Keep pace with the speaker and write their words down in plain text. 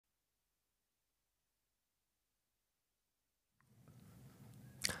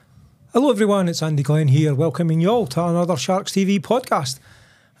Hello everyone, it's Andy Glenn here, welcoming you all to another Sharks TV podcast.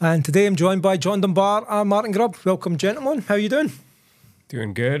 And today I'm joined by John Dunbar and Martin Grubb. Welcome, gentlemen. How are you doing?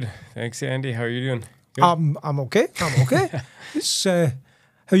 Doing good. Thanks, Andy. How are you doing? Good? I'm okay. It's how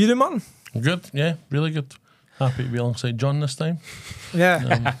you doing, Martin? Good, yeah, really good. Happy to be alongside John this time.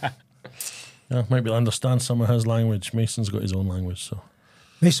 Yeah. Yeah, might be able to understand some of his language. Mason's got his own language, so.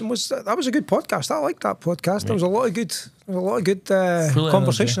 Mason was a good podcast. I liked that podcast. There was a lot of good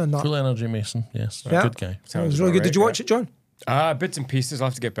conversation in that. Full energy, Mason. Yes, yeah. Good guy. It was really good. Right, Did you watch it, John? Bits and pieces. I'll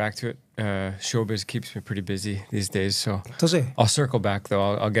have to get back to it. Showbiz keeps me pretty busy these days, so Does he? I'll circle back though.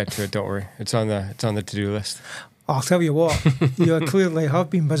 I'll get to it. Don't worry. It's on the to-do list. I'll tell you what. You clearly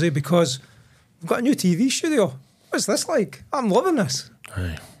have been busy because we've got a new TV studio. What's this like? I'm loving this.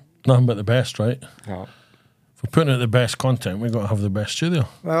 Aye. Nothing but the best, right? Oh, If we're putting out the best content, we've got to have the best studio.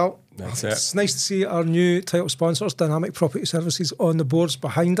 Well, that's it. it's nice to see our new title sponsors, Dynamic Property Services, on the boards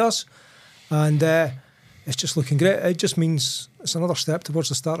behind us. And it's just looking great. It just means it's another step towards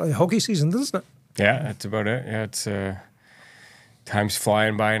the start of the hockey season, doesn't it? Yeah, that's about it. Yeah, it's time's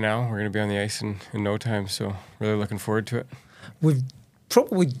flying by now. We're going to be on the ice in no time, so really looking forward to it. We've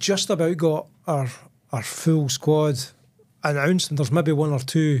probably just about got our full squad announced, and there's maybe one or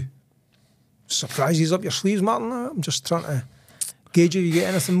two surprises up your sleeves, Martin. I'm just trying to gauge if you get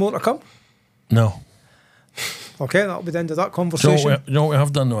anything more to come. No. Okay, that'll be the end of that You conversation. know what we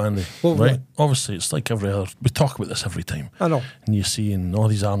have done though, Andy? What right? have we? Obviously, it's like every other... We talk about this every time. I know. And you see in all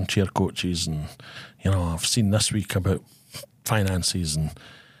these armchair coaches and, you know, I've seen this week about finances and...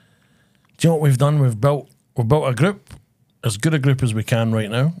 Do you know what we've done? We've built a group, as good a group as we can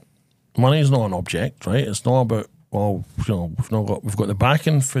right now. Money is not an object, right? It's not about, well, you know, we've got the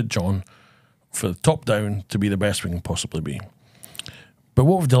backing for John, for the top down, to be the best we can possibly be. But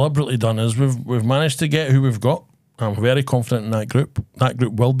what we've deliberately done is we've managed to get who we've got. I'm very confident in that group. That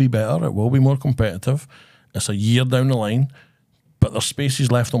group will be better. It will be more competitive. It's a year down the line, but there's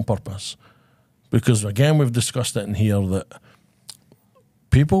spaces left on purpose. Because, again, we've discussed it in here that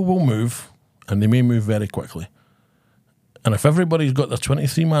people will move, and they may move very quickly. And if everybody's got their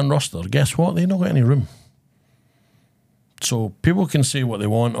 23-man roster, guess what? They don't got any room. So people can say what they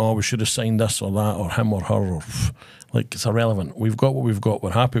want, oh, we should have signed this or that, or him or her, or like, it's irrelevant. We've got what we've got.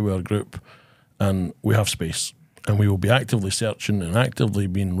 We're happy with our group, and we have space. And we will be actively searching and actively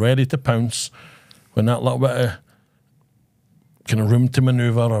being ready to pounce when that little bit of kind of room to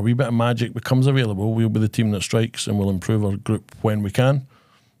manoeuvre, a wee bit of magic becomes available. We'll be the team that strikes, and we'll improve our group when we can.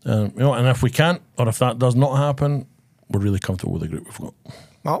 You know, and if we can't, or if that does not happen, we're really comfortable with the group we've got.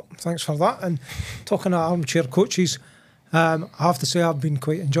 Well, thanks for that. And talking to armchair coaches, I have to say I've been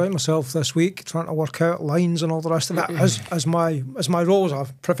quite enjoying myself this week, trying to work out lines and all the rest of it as my role as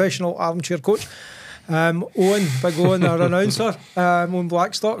a professional armchair coach. Owen, big Owen, our announcer, Owen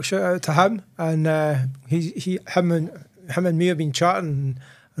Blackstock, shout out to him. And him and me have been chatting. And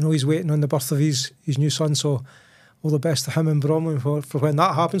I know he's waiting on the birth of his new son, so all the best to him and Bromley for when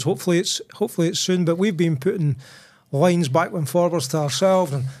that happens. Hopefully it's soon. But we've been putting lines back and forwards to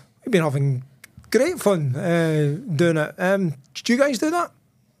ourselves, and we've been having great fun doing it. Did you guys do that?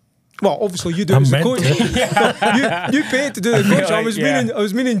 Well, obviously you do as the coach. You paid to do the coach. I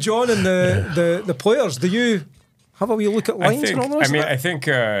was meaning John and the players. Do you have a wee look at lines and all the rest of it? I think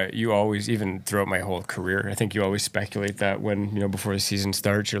you always, even throughout my whole career, I think you always speculate that when, you know, before the season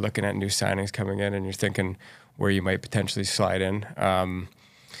starts, you're looking at new signings coming in and you're thinking where you might potentially slide in.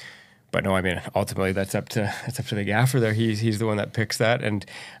 But no, I mean, ultimately that's up to the gaffer there. He's the one that picks that, and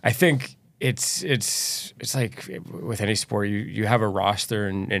I think it's like with any sport, you have a roster,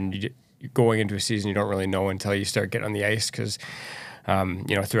 and going into a season you don't really know until you start getting on the ice, because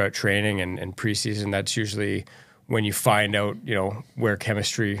you know, throughout training and preseason, that's usually when you find out, you know, where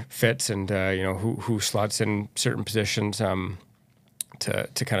chemistry fits and you know, who slots in certain positions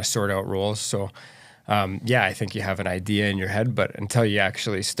to kind of sort out roles. So. Yeah, I think you have an idea in your head, but until you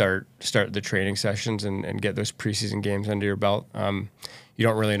actually start the training sessions and get those preseason games under your belt, you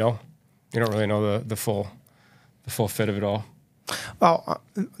don't really know. You don't really know the full fit of it all. Well,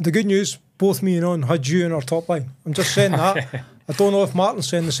 the good news, both me and Owen had you in our top line. I'm just saying that. I don't know if Martin's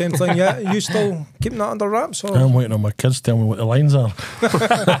saying the same thing yet. Are you still keeping that under wraps? Or? I'm waiting on my kids to tell me what the lines are.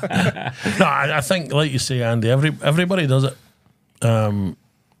 No, I think, like you say, Andy, everybody does it. And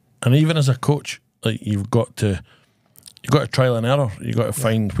even as a coach, like you've got to trial and error. You've got to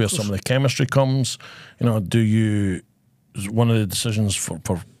find where some of the chemistry comes. You know, one of the decisions for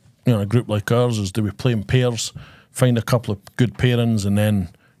you know, a group like ours is, do we play in pairs, find a couple of good pairings, and then,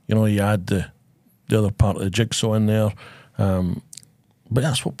 you know, you add the other part of the jigsaw in there. But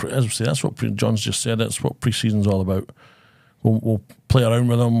that's what, as we say, that's what John's just said. That's what pre-season's all about. we'll play around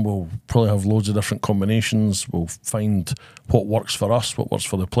with them. We'll probably have loads of different combinations. We'll find what works for us, what works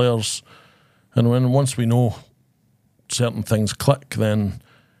for the players, and once we know certain things click, then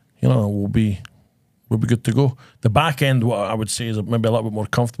we'll be good to go. The back end, what I would say, is maybe a little bit more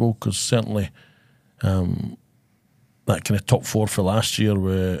comfortable, because certainly that kind of top four for last year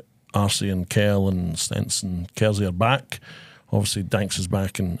with Arce and Kell and Stents and Kersey are back. Obviously Danks is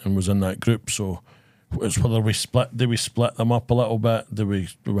back and was in that group, so it's whether do we split them up a little bit? Are we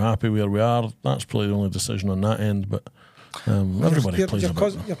happy where we are? That's probably the only decision on that end, but everybody plays a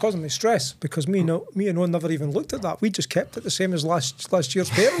bit. You're causing me stress, because me and Owen never even looked at that. We just kept it the same as last year's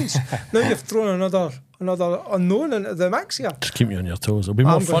pairings. Now you've thrown another unknown into the mix here. Just keep me on your toes. It'll be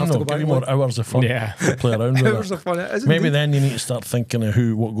more fun though. Give you more hours of fun. Yeah. To play around with hours of fun. It is Maybe indeed. then you need to start thinking of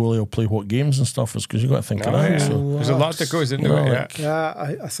what goalie will play what games and stuff, because you've got to think of that. Yeah. So. There's a lot that goes into it.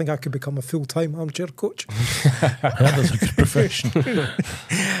 Yeah, I think I could become a full-time armchair coach. That is a good profession.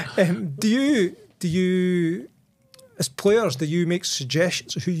 Do you, as players, do you make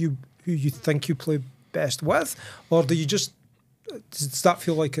suggestions of who you think you play best with, or does that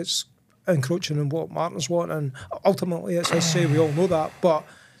feel like it's encroaching on what Martin's want? And ultimately, it's his say. We all know that, but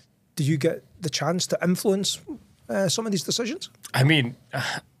do you get the chance to influence some of these decisions? I mean,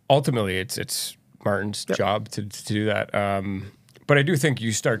 ultimately, it's Martin's job to do that. But I do think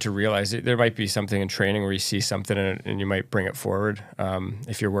you start to realize that there might be something in training where you see something and you might bring it forward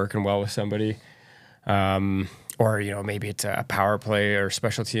if you're working well with somebody. Or, maybe it's a power play or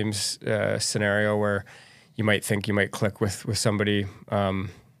special teams scenario where you might think you might click with somebody.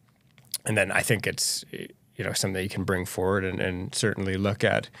 And then I think it's, something that you can bring forward and certainly look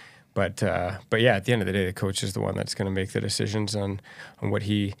at. But yeah, at the end of the day, the coach is the one that's going to make the decisions on what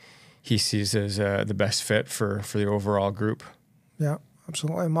he sees as the best fit for the overall group. Yeah,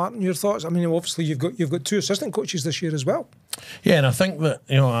 absolutely. Martin, your thoughts? I mean, obviously you've got two assistant coaches this year as well. Yeah, and I think that,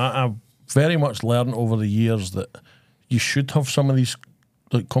 I've very much learned over the years that you should have some of these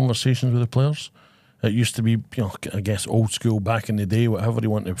conversations with the players. It used to be, I guess, old school back in the day, whatever you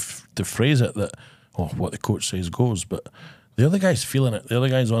want to phrase it, that, what the coach says goes. But the other guy's feeling it. The other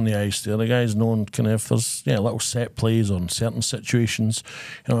guy's on the ice. The other guy's knowing kind of if there's little set plays on certain situations.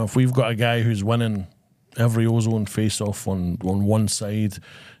 If we've got a guy who's winning every ozone face-off on one side,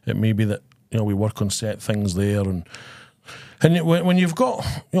 it may be that, we work on set things there. And when you've got,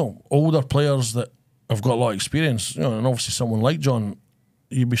 older players that have got a lot of experience, and obviously someone like John,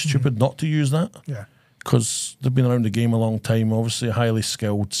 you'd be stupid not to use that. Yeah. Because they've been around the game a long time, obviously highly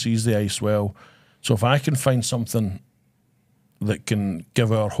skilled, sees the ice well. So if I can find something that can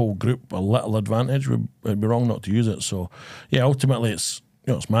give our whole group a little advantage, it'd be wrong not to use it. So, yeah, ultimately it's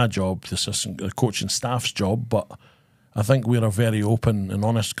it's my job, the coaching staff's job, but I think we're a very open and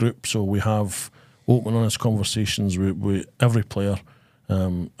honest group, so we have open, honest conversations with every player,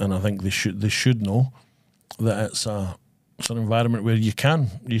 and I think they should know that it's an environment where you can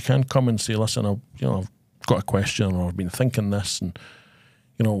come and say, listen, I've got a question, or I've been thinking this, and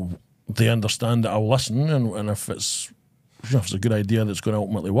they understand that I'll listen, and if it's a good idea that's going to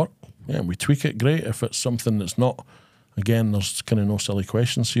ultimately work, and we tweak it, great. If it's something that's not, again, there's kind of no silly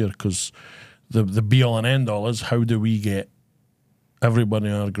questions here, because the be all and end all is how do we get everybody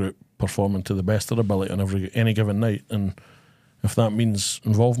in our group performing to the best of their ability on any given night, and if that means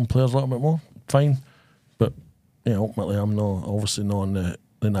involving players a little bit more, fine. But ultimately, I'm obviously not on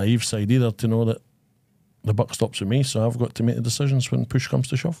the naive side either to know that the buck stops with me, so I've got to make the decisions when push comes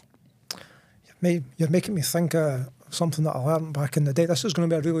to shove. You're making me think of something that I learned back in the day. This is going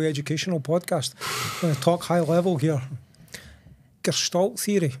to be a really educational podcast. I'm going to talk high level here. Gestalt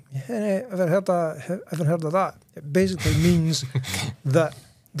theory. Ever heard of that? It basically means that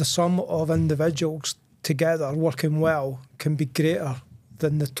the sum of individuals together working well can be greater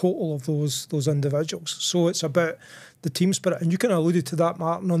than the total of those individuals. So it's about the team spirit, and you kind of alluded to that,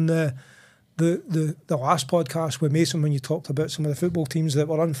 Martin, on the last podcast with Mason when you talked about some of the football teams that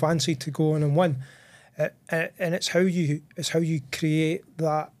were unfancy to go on and win, and it's how you create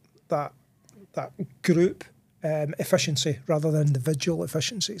that group efficiency rather than individual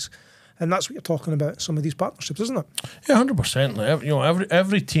efficiencies, and that's what you're talking about. Some of these partnerships, isn't it? Yeah, 100%. Like,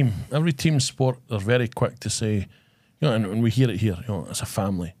 every team sport, they're very quick to say, and we hear it here. It's a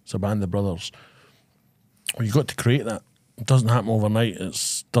family, it's a band of brothers. Well, you've got to create that. It doesn't happen overnight.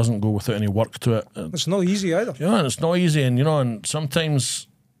 It doesn't go without any work to it. It's not easy either. And it's not easy. And and sometimes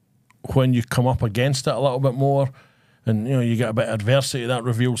when you come up against it a little bit more, and you get a bit of adversity, that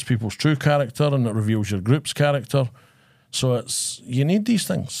reveals people's true character, and it reveals your group's character. So you need these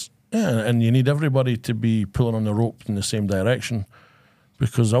things, and you need everybody to be pulling on the rope in the same direction,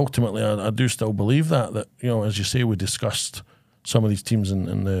 because ultimately I do still believe that as you say, we discussed some of these teams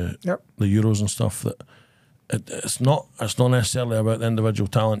in the Euros and stuff, that it's not necessarily about the individual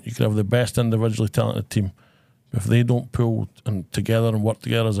talent. You could have the best individually talented team. If they don't pull together and work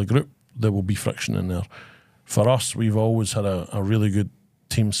together as a group, there will be friction in there. For us, we've always had a really good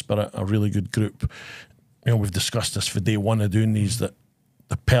team spirit, a really good group. You know, we've discussed this for day one of doing these, that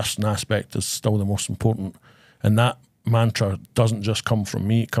the person aspect is still the most important. And that mantra doesn't just come from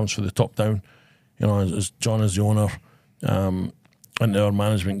me, it comes from the top down. You know, as John is the owner, into our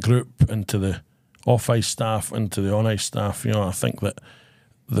management group, into the off-ice staff, into the on-ice staff, you know, I think that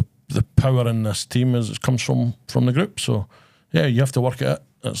the power in this team comes from the group. So, yeah, you have to work at it.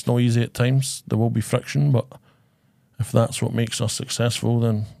 It's not easy at times. There will be friction, but if that's what makes us successful,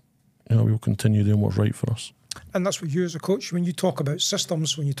 then, you know, we'll continue doing what's right for us. And that's what you as a coach, when you talk about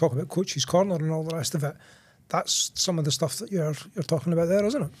systems, when you talk about coach's corner and all the rest of it, that's some of the stuff that you're talking about there,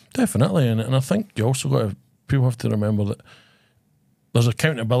 isn't it? Definitely, and I think you also people have to remember that there's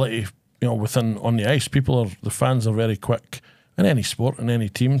accountability, you know, on the ice. The fans are very quick in any sport, in any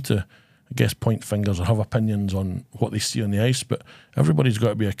team, to, I guess, point fingers or have opinions on what they see on the ice, but everybody's got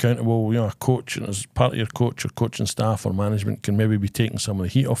to be accountable. You know, a coach, and as part of your coach or coaching staff or management, can maybe be taking some of the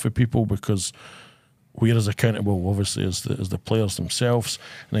heat off of people, because we're as accountable, obviously, as the players themselves.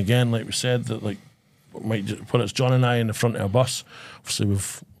 And again, like we said, that like when it's John and I in the front of a bus, obviously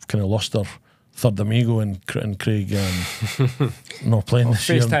we've kind of lost our third amigo and Craig not playing this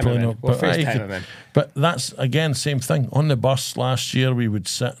year. But that's, again, same thing. On the bus last year, we would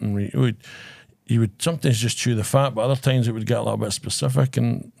sit and you would sometimes just chew the fat, but other times it would get a little bit specific,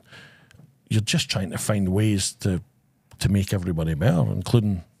 and you're just trying to find ways to make everybody better,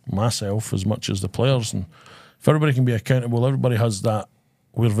 including myself as much as the players. And if everybody can be accountable, everybody has that.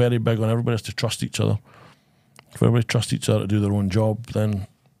 We're very big on everybody has to trust each other. If everybody trusts each other to do their own job, then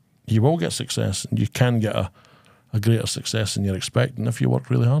you will get success, and you can get a greater success than you're expecting if you work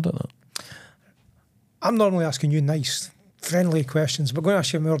really hard at that. I'm normally asking you nice, friendly questions, but I'm going to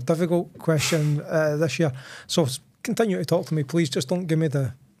ask you a more difficult question this year. So continue to talk to me, please. Just don't give me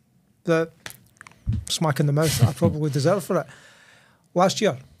the smack in the mouth that I probably deserve for it. Last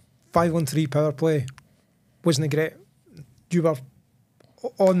year, 5-on-3 power play wasn't great. You were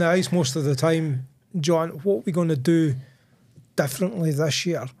on the ice most of the time. John, what are we going to do differently this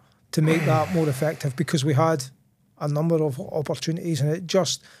year to make that more effective? Because we had a number of opportunities, and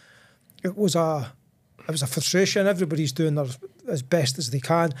it was a frustration. Everybody's doing their as best as they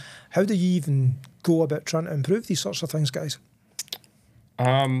can. How do you even go about trying to improve these sorts of things, guys?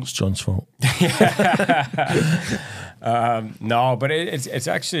 It's John's fault. No, but it's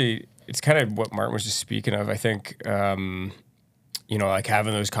actually, it's kind of what Martin was just speaking of. I think, you know, like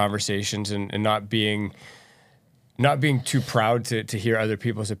having those conversations and not being too proud to hear other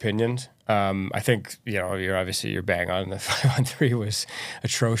people's opinions. I think, you know, you're bang on. The 5-on-3 was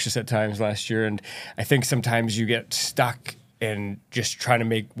atrocious at times last year, and I think sometimes you get stuck in just trying to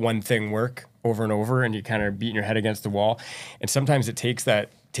make one thing work over and over, and you kind of beating your head against the wall. And sometimes it takes that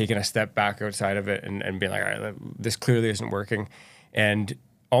taking a step back outside of it and being like, all right, this clearly isn't working, and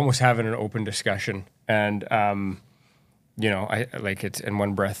almost having an open discussion. And you know, I like it's in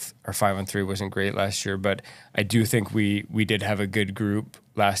one breath. Our 5-on-3 wasn't great last year, but I do think we did have a good group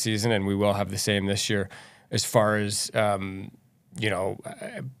last season, and we will have the same this year. As far as you know,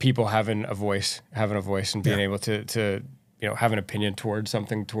 people having a voice, and being able to you know, have an opinion towards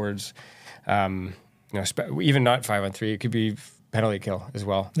something, towards you know, even not 5-on-3. It could be penalty kill as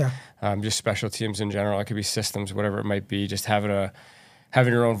well. Yeah. Just special teams in general. It could be systems, whatever it might be. Just having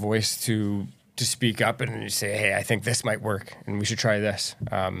your own voice to speak up and you say, hey, I think this might work and we should try this.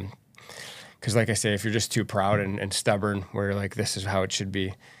 Because like I say, if you're just too proud and stubborn, where you're like, this is how it should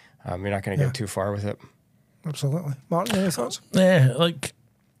be, you're not going to get too far with it. Absolutely. Martin, any thoughts? Yeah, like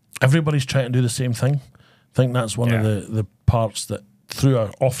everybody's trying to do the same thing. I think that's one of the parts that through our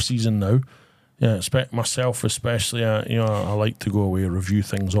off-season now, myself especially, you know, I like to go away and review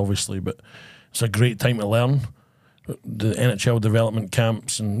things, obviously, but it's a great time to learn. The NHL development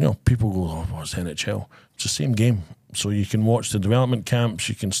camps, and you know, people go, oh, what's NHL? It's the same game. So you can watch the development camps,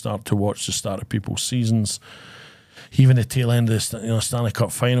 you can start to watch the start of people's seasons, even the tail end of the Stanley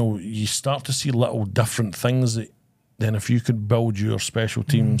Cup final. You start to see little different things that then if you could build your special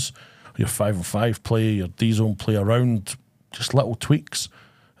teams, your 5-on-5 play, your D-zone play around just little tweaks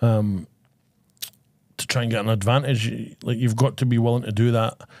to try and get an advantage. Like, you've got to be willing to do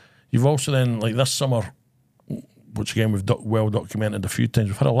that. You've also then, like this summer, which again we've well documented a few times,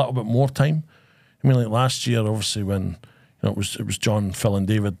 we've had a little bit more time. I mean, like last year, obviously, when you know it was John, Phil, and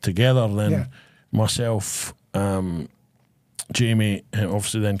David together, then myself, Jamie,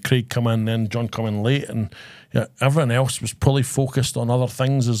 obviously then Craig come in, then John come in late, and everyone else was probably focused on other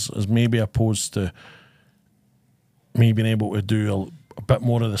things as maybe opposed to me being able to do a bit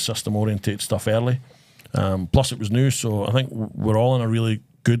more of the system orientated stuff early. Plus it was new, so I think we're all in a really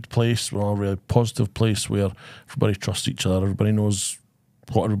good place. We're all in a really positive place where everybody trusts each other, everybody knows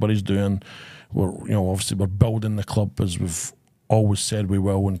what everybody's doing. We're, obviously we're building the club as we've always said we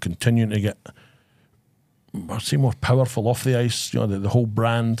will, and continuing to get, I'd say, more powerful off the ice, the whole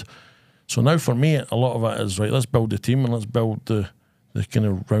brand. So now for me, a lot of it is, right, let's build the team and let's build the kind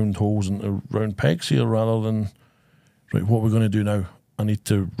of round holes and the round pegs here, rather than, right, what we're going to do now. I need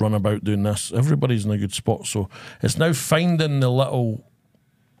to run about doing this. Everybody's in a good spot. So it's now finding the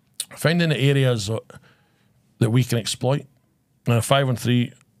areas that we can exploit. Now,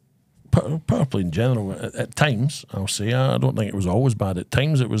 5-3, power play in general, at times, I'll say, I don't think it was always bad. At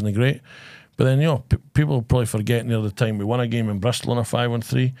times it wasn't great. But then, people will probably forget near the time we won a game in Bristol on a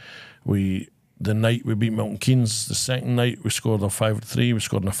 5-3. The night we beat Milton Keynes, the second night we scored a 5-3. We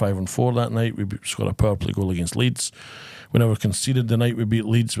scored a 5-4 that night. We scored a power play goal against Leeds. We never conceded the night we beat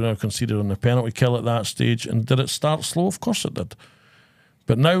Leeds. We never conceded on the penalty kill at that stage. And did it start slow? Of course it did.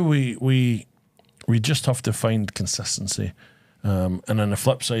 But now we just have to find consistency. And on the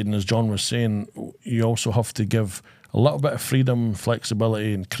flip side, and as John was saying, you also have to give a little bit of freedom,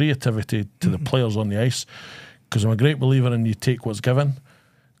 flexibility and creativity to the players on the ice, because I'm a great believer in you take what's given,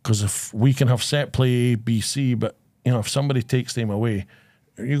 because if we can have set play A, B, C, but if somebody takes them away,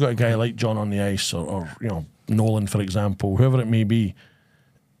 you've got a guy like John on the ice, or Nolan, for example, whoever it may be,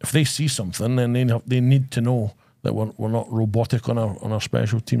 if they see something, then they need to know that we're not robotic on our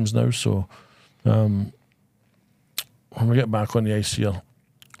special teams now. So when we get back on the ice here,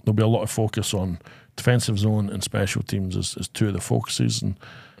 there'll be a lot of focus on defensive zone and special teams as two of the focuses. And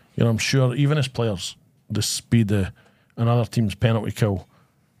I'm sure even as players, the speed of another team's penalty kill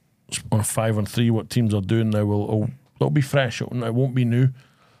on a 5-3, what teams are doing now it'll be fresh. It won't be new.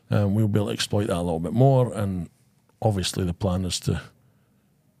 We'll be able to exploit that a little bit more. And obviously the plan is to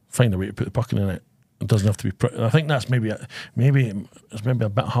find a way to put the puck in the net. It doesn't have to be pretty. I think that's maybe it's maybe a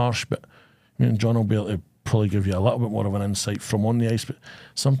bit harsh, but me and John will be able to probably give you a little bit more of an insight from on the ice. But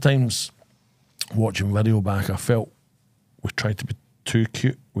sometimes watching video back, I felt we tried to be too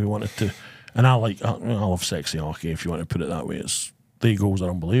cute. We wanted to, and I love sexy hockey, if you want to put it that way. The goals are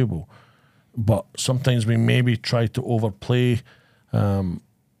unbelievable, but sometimes we maybe try to overplay. So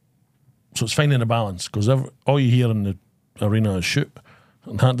it's finding a balance, because all you hear in the arena is shoot,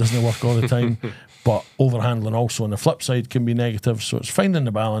 and that doesn't work all the time. But overhandling also on the flip side can be negative. So it's finding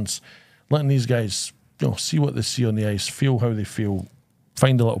the balance, letting these guys see what they see on the ice, feel how they feel,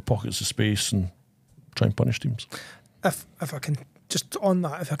 find the little pockets of space, and try and punish teams. If I can, just on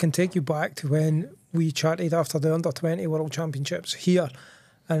that, if I can take you back to when we chatted after the Under-20 World Championships here,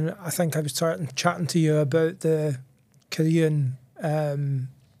 and I think I was chatting to you about the Korean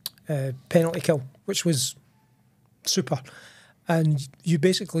penalty kill, which was super. And you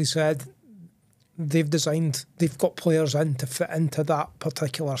basically said they've got players in to fit into that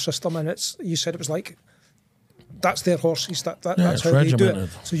particular system, and you said it was like, that's their horses, that's how they do it.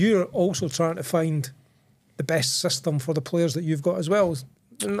 So you're also trying to find the best system for the players that you've got as well.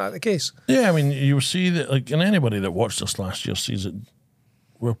 Isn't that the case? Yeah, I mean, you see that, and anybody that watched us last year sees it.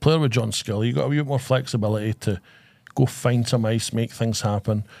 We're playing with John Skill. You've got a wee bit more flexibility to go find some ice, make things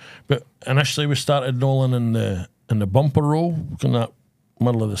happen. But initially we started Nolan in the bumper role, in that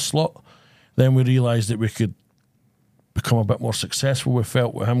middle of the slot. Then we realised that we could become a bit more successful, we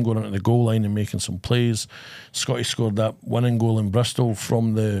felt, with him going into the goal line and making some plays. Scotty scored that winning goal in Bristol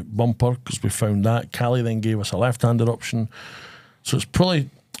from the bumper because we found that. Callie then gave us a left-handed option. So it's probably,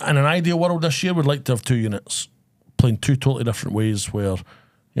 in an ideal world this year, we'd like to have two units playing two totally different ways where,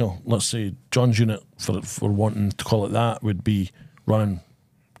 let's say John's unit, for wanting to call it that, would be running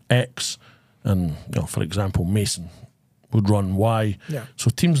X, and, for example, Mason would run Y. Yeah. So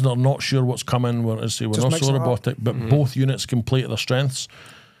teams that are not sure what's coming, we're not so robotic, but both units can play to their strengths.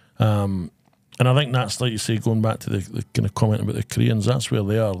 And I think that's, like you say, going back to the kind of comment about the Koreans, that's where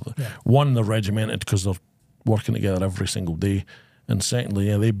they are. Yeah. One, they're regimented because they're working together every single day. And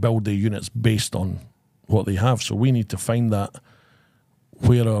secondly, they build their units based on what they have. So we need to find that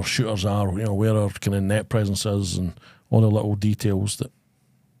where our shooters are, where our kind of net presence is, and all the little details that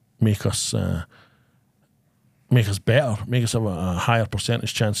make us better, make us have a higher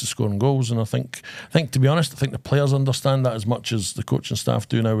percentage chance of scoring goals. And I think to be honest, I think the players understand that as much as the coaching staff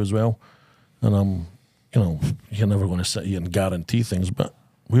do now as well. And you're never going to sit here and guarantee things, but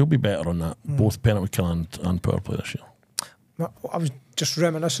we'll be better on that, both penalty kill and power play this year. I was just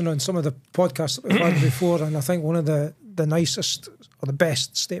reminiscing on some of the podcasts that we've had before, and I think one of the the nicest or the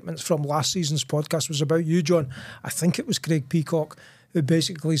best statements from last season's podcast was about you, John. I think it was Craig Peacock who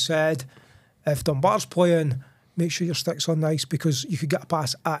basically said, if Dunbar's playing, make sure your stick's on the ice because you could get a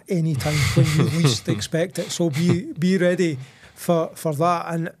pass at any time when you least expect it. So be ready for that.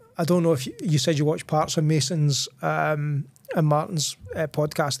 And I don't know if you said you watched parts of Mason's and Martin's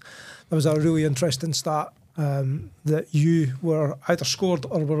podcast. There was a really interesting stat that you were either scored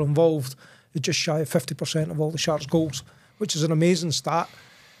or were involved at just shy of 50% of all the Sharks' goals, which is an amazing stat.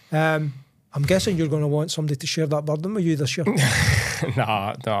 I'm guessing you're going to want somebody to share that burden with you this year.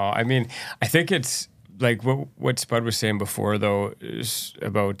 No. I mean, I think it's like what Spud was saying before, though, is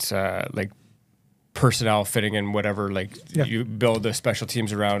about like personnel fitting in whatever. Like you build the special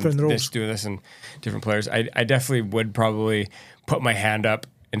teams around this, doing this, and different players. I definitely would probably put my hand up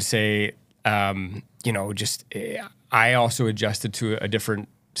and say, just I also adjusted to a different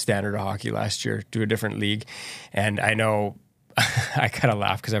standard of hockey last year, to a different league, and I know. I kind of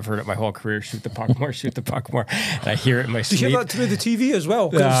laugh because I've heard it my whole career, shoot the puck more, and I hear it in my sleep. You hear that through the TV as well?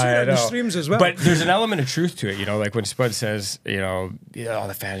 Because I've seen it in the streams as well. But there's an element of truth to it, like when Spud says,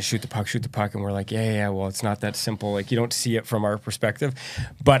 the fans shoot the puck, and we're like, yeah, well, it's not that simple. Like, you don't see it from our perspective.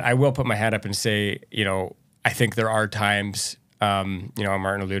 But I will put my hand up and say, I think there are times,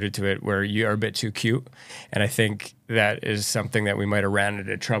 Martin alluded to it, where you are a bit too cute. And I think that is something that we might have ran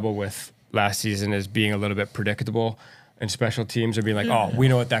into trouble with last season, is being a little bit predictable. And special teams are being like, we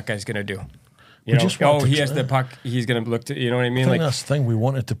know what that guy's going to do. He has the puck. He's going to look to, you know what I mean? I think that's the thing. We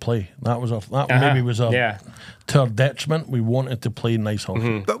wanted to play. That was to our detriment. We wanted to play nice hockey.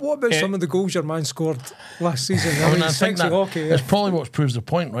 Mm-hmm. But what about some of the goals your man scored last season? I think that hockey, it's probably what proves the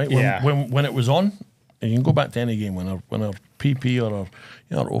point, right? When it was on, and you can go back to any game when our PP or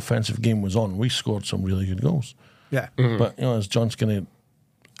our offensive game was on, we scored some really good goals. Yeah. Mm-hmm. But as John's kind of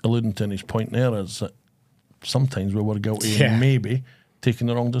alluding to in his point there, is that sometimes we were guilty and maybe taking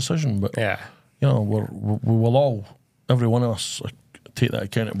the wrong decision, but we will all, every one of us, take that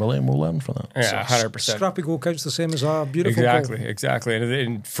accountability and we'll learn from that. Yeah, 100%. Scrappy goal counts the same as a beautiful goal. Exactly.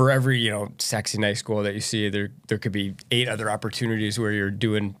 And for every sexy nice goal that you see, there could be 8 other opportunities where you're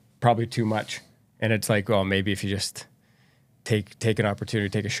doing probably too much, and it's like, well, maybe if you just take an opportunity,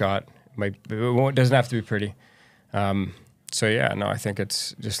 take a shot, it doesn't have to be pretty. I think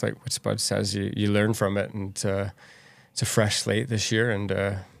it's just like what Spud says. You learn from it, and it's a fresh slate this year, and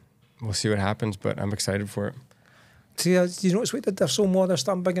we'll see what happens. But I'm excited for it. See, you notice we did there so modest.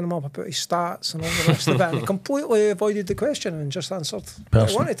 I'm bigging him up about his stats and all the rest of it, and he completely avoided the question and just answered. I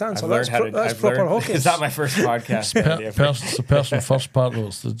wanted to answer. That's proper hockey. It's not my first podcast. It's the person first part of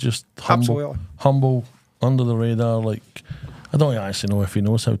it's just humble, under the radar. Like, I don't actually know if he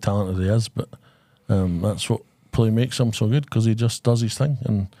knows how talented he is, but that's what probably makes him so good, because he just does his thing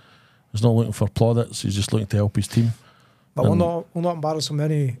and he's not looking for plaudits. He's just looking to help his team. But we'll not embarrass him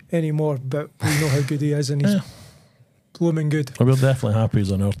anymore. But we know how good he is, and he's blooming good. Well, we're definitely happy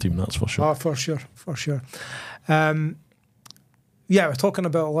he's on our team. That's for sure. Oh, for sure. We're talking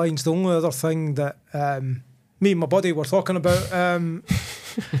about lines. The only other thing that me and my buddy were talking about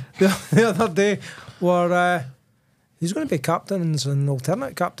the other day were. He's going to be captains and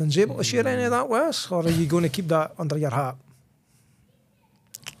alternate captains. Able to share any of that with us, or are you going to keep that under your hat?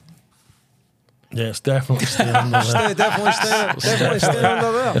 Yeah, it's definitely staying under there. Definitely staying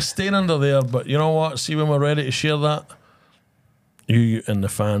under there. It's staying under there, but you know what? See, when we're ready to share that, you and the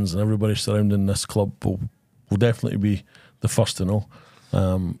fans and everybody surrounding this club will definitely be the first to know.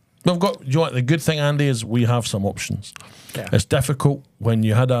 We've got, the good thing, Andy, is we have some options. Yeah. It's difficult when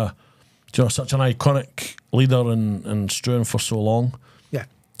you had such an iconic leader in Struan for so long. Yeah,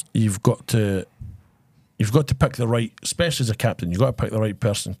 you've got to pick the right, especially as a captain. You've got to pick the right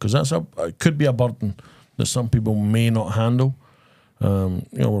person, because it could be a burden that some people may not handle.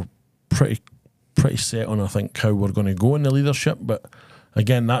 We're pretty set on, I think, how we're going to go in the leadership. But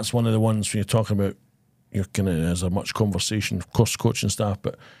again, that's one of the ones when you're talking about, there's a much conversation, of course, coaching staff,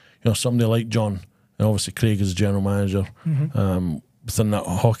 but somebody like John, and obviously Craig is the general manager. Mm-hmm. Within that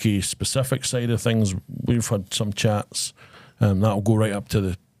hockey specific side of things, we've had some chats. That'll go right up to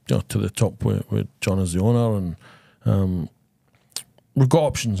the top with John as the owner, and we've got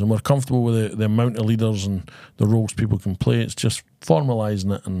options, and we're comfortable with the amount of leaders and the roles people can play. It's just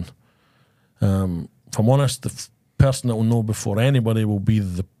formalising it, and if I'm honest, the person that will know before anybody will be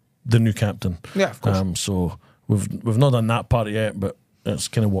the new captain. Yeah, of course. So we've not done that part yet, but it's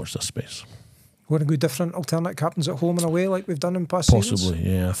kind of watch this space. Going to go different alternate captains at home and away like we've done in past seasons? Possibly,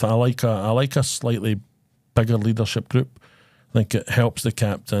 yeah. I like a slightly bigger leadership group. I think it helps the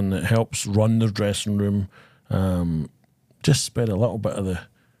captain. It helps run the dressing room. Just spread a little bit of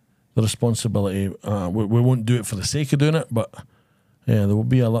the responsibility. We won't do it for the sake of doing it, but yeah, there will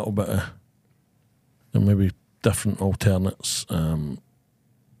be a little bit of maybe different alternates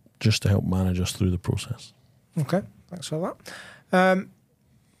just to help manage us through the process. Okay, thanks for that.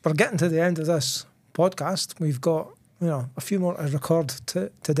 We're getting to the end of this podcast. We've got a few more to record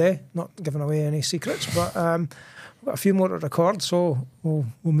today. Not giving away any secrets, but we've got a few more to record, so we'll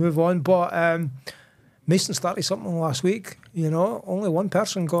move on. But Mason started something last week. Only one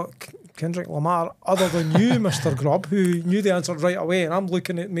person got Kendrick Lamar other than you, Mr. Grubb, who knew the answer right away. And I'm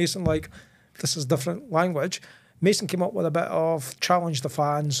looking at Mason like, this is different language. Mason came up with a bit of challenge the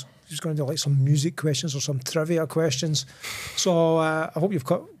fans. He's going to do like some music questions or some trivia questions. So I hope you've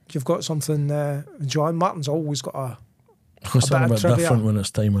got something. John Martin's always got a something bit a bit different when it's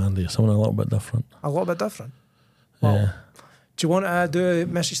time, Andy. Something a little bit different. A little bit different. Well, yeah. Do you want to do a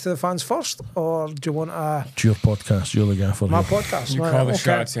message to the fans first, or do you want to? It's your podcast. You're the gaffer. My podcast. You call the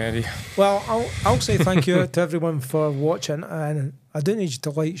shots, Andy. Well, I'll say thank you to everyone for watching, and I do need you to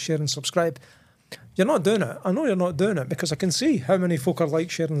like, share, and subscribe. You're not doing it. I know you're not doing it because I can see how many folk are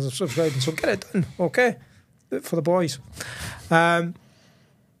like, sharing, and subscribing. So get it done, okay? Do it for the boys. Now,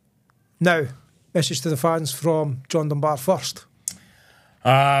 message to the fans from John Dunbar first.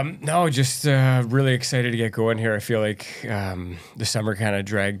 No, just really excited to get going here. I feel like the summer kind of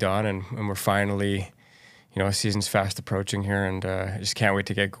dragged on, and we're finally, season's fast approaching here, and I just can't wait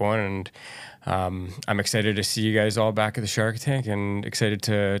to get going. And I'm excited to see you guys all back at the Shark Tank, and excited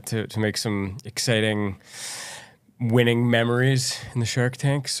to make some exciting winning memories in the Shark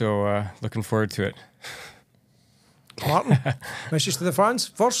Tank. So looking forward to it. Martin, message to the fans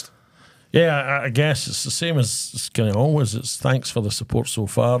first. Yeah, I guess it's the same as it's kind of always. It's thanks for the support so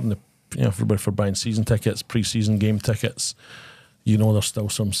far, and everybody for buying season tickets, pre-season game tickets. There's still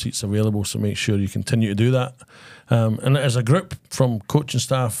some seats available, so make sure you continue to do that. And as a group, from coaching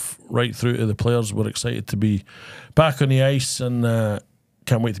staff right through to the players, we're excited to be back on the ice, and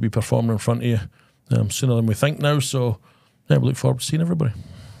can't wait to be performing in front of you sooner than we think now. So yeah, we look forward to seeing everybody.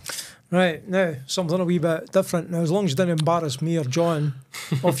 Right, now something a wee bit different. Now, as long as you didn't embarrass me or John,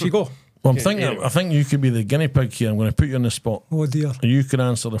 off you go. Well, I think you could be the guinea pig here. I'm going to put you on the spot. Oh dear. You can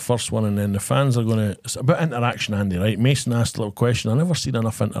answer the first one, and then the fans are going to... It's about interaction, Andy, right? Mason asked a little question. I've never seen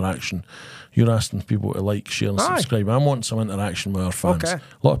enough interaction. You're asking people to like, share and subscribe. I'm wanting some interaction with our fans. Okay.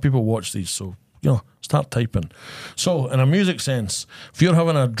 A lot of people watch these, so, start typing. So, in a music sense, if you're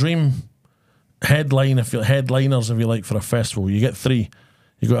having a dream headliners, if you like, for a festival, you get 3.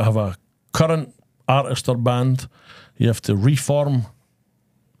 You got to have a current artist or band. You have to reform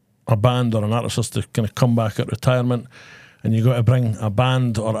a band or an artist to kind of come back at retirement, and you got to bring a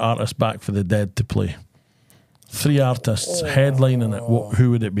band or artist back for the dead to play. 3 artists headlining it.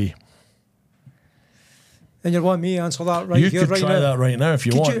 Who would it be? And you want me to answer that right you here, could right try now? That right now if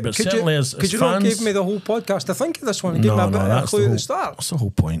you want, but certainly as could you fans, not give me the whole podcast to think of this one and give me a bit of a clue at the start? That's the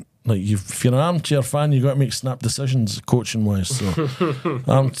whole point. Like, if you're an armchair fan, you've got to make snap decisions coaching wise. So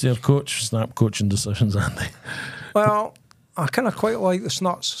armchair coach, snap coaching decisions, Andy. Well, I kind of quite like the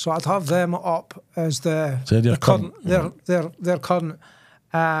Snuts, so I'd have them up as the current. Their current.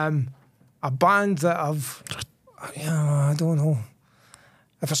 A band that I don't know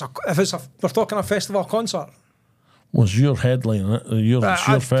if it's we're talking a festival concert. Was your headline? It's your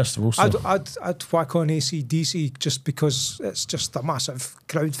festival. So. I'd whack on AC/DC just because it's just a massive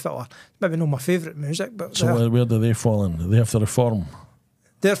crowd filler. Maybe not my favourite music, but so where do they fall in? Do they have to reform?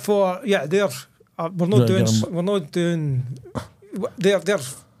 Therefore, yeah, they're. We're not doing. They're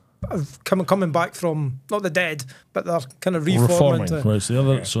coming back from not the dead, but they're kind of reforming. Right.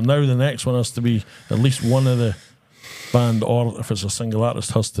 So now the next one has to be at least one of the band, or if it's a single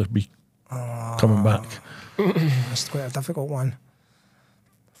artist, has to be coming back. That's quite a difficult one.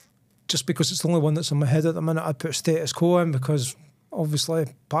 Just because it's the only one that's in my head at the minute, I'd put Status Quo in because obviously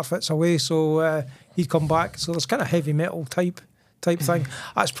Parfit's away, so he'd come back. So there's kind of heavy metal type thing.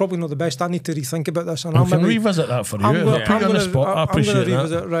 That's probably not the best. I need to rethink about this. And we can revisit that for you. Put you on the spot. I appreciate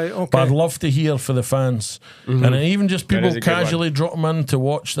that. Right, okay. But I'd love to hear for the fans, and even just people casually drop them in to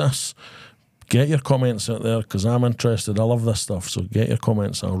watch this. Get your comments out there because I'm interested. I love this stuff. So get your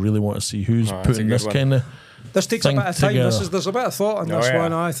comments. I really want to see who's putting this kind of. This takes a bit of time. There's a bit of thought on this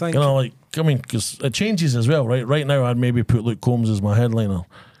one, I think. Because it changes as well, right? Right now, I'd maybe put Luke Combs as my headliner,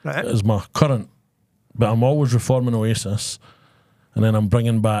 as my current, but I'm always reforming Oasis, and then I'm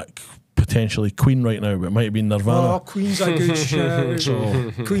bringing back potentially Queen right now, but it might be Nirvana. Oh, Queen's a good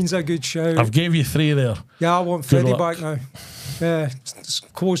shout. Queen's a good shout. I've gave you 3 there. Yeah, I want Freddie back now. Yeah,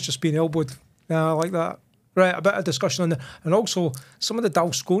 Cole's just been elbowed. Yeah, I like that. Right, a bit of discussion on that. And also, some of the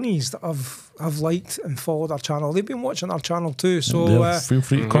Dalsconis that have liked and followed our channel, they've been watching our channel too. So feel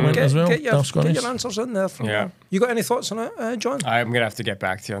free to comment as well. Get your answers in there. You got any thoughts on it, John? I'm going to have to get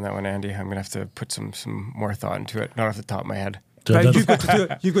back to you on that one, Andy. I'm going to have to put some more thought into it, not off the top of my head. Right, you've got to do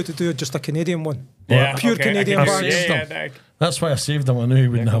it. You've got to do just a Canadian one. Yeah, pure Canadian bag. That's why I saved him. I knew he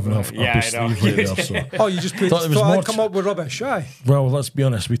wouldn't have enough up his sleeve later. So. Oh, you just thought I'd come up with rubbish, aye? Well, let's be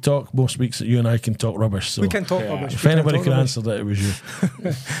honest. We talk most weeks that you and I can talk rubbish. So we can talk rubbish. If anybody could answer that, it was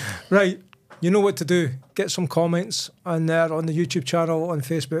you. Right. You know what to do. Get some comments on there, on the YouTube channel, on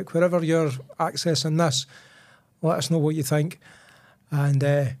Facebook, wherever you're accessing this. Let us know what you think. And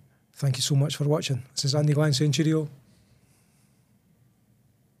thank you so much for watching. This is Andy Glenn saying cheerio.